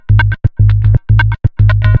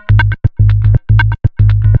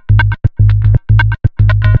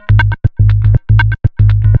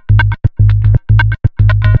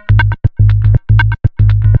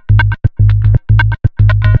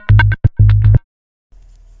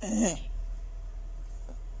Eh,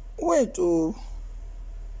 wait, oh,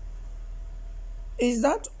 is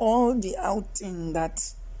that all the outing that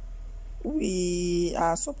we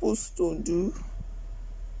are supposed to do?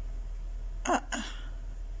 But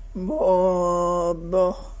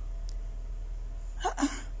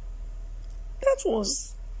that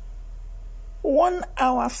was 1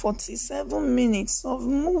 hour 47 minutes of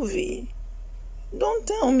movie. Don't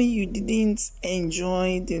tell me you didn't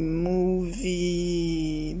enjoy the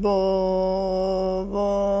movie.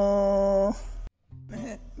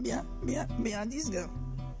 Bia, this girl.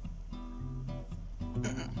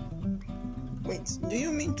 Wait, do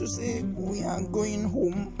you mean to say we are going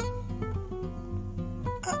home?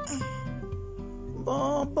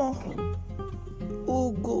 Bobo,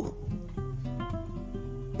 Ugo.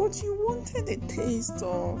 But you wanted a taste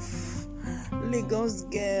of Lagos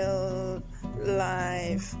girl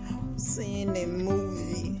life, seeing a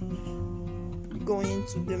movie, going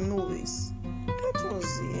to the movies. That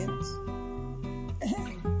was it.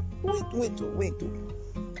 Wait.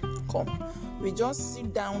 Come, we just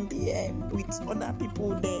sit down there with other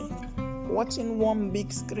people there, watching one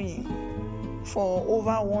big screen for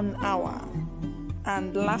over 1 hour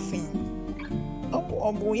and laughing.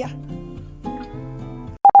 Oh boy.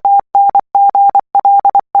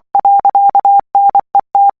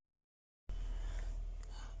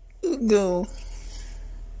 Go.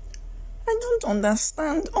 I don't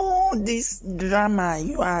understand all this drama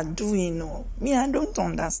you are doing. Oh. Me, I don't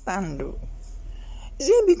understand. Though. Is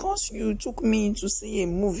it because you took me to see a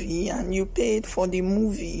movie and you paid for the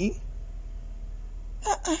movie?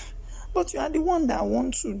 But you are the one that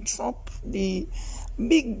wants to drop the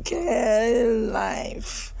big girl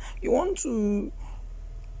life. You want to,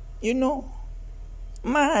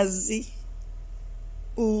 Mazi,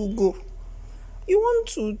 Ugo. You want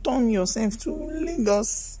to turn yourself to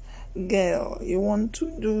Lagos girl. You want to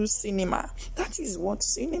do cinema. That is what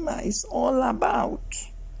cinema is all about.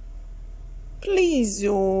 Please,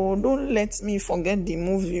 don't let me forget the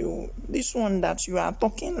movie. This one that you are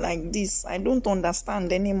talking like this, I don't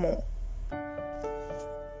understand anymore.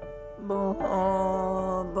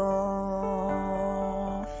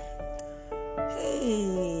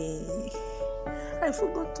 Hey, I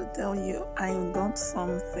forgot to tell you, I got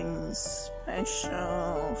something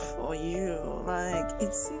special for you. Like,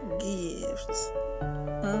 it's a gift.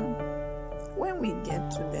 When we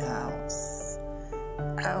get to the house,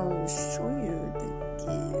 I'll show you the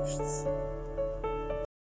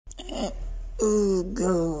gift.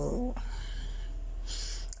 Ugo.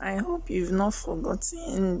 I hope you've not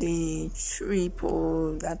forgotten the trip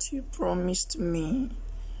that you promised me.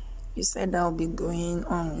 You said I'll be going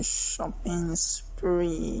on a shopping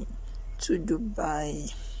spree to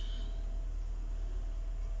Dubai.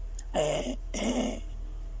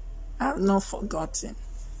 I've not forgotten.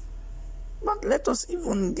 But let us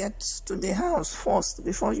even get to the house first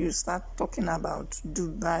before you start talking about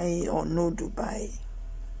Dubai or no Dubai.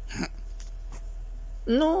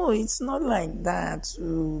 No, it's not like that,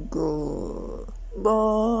 Ugo.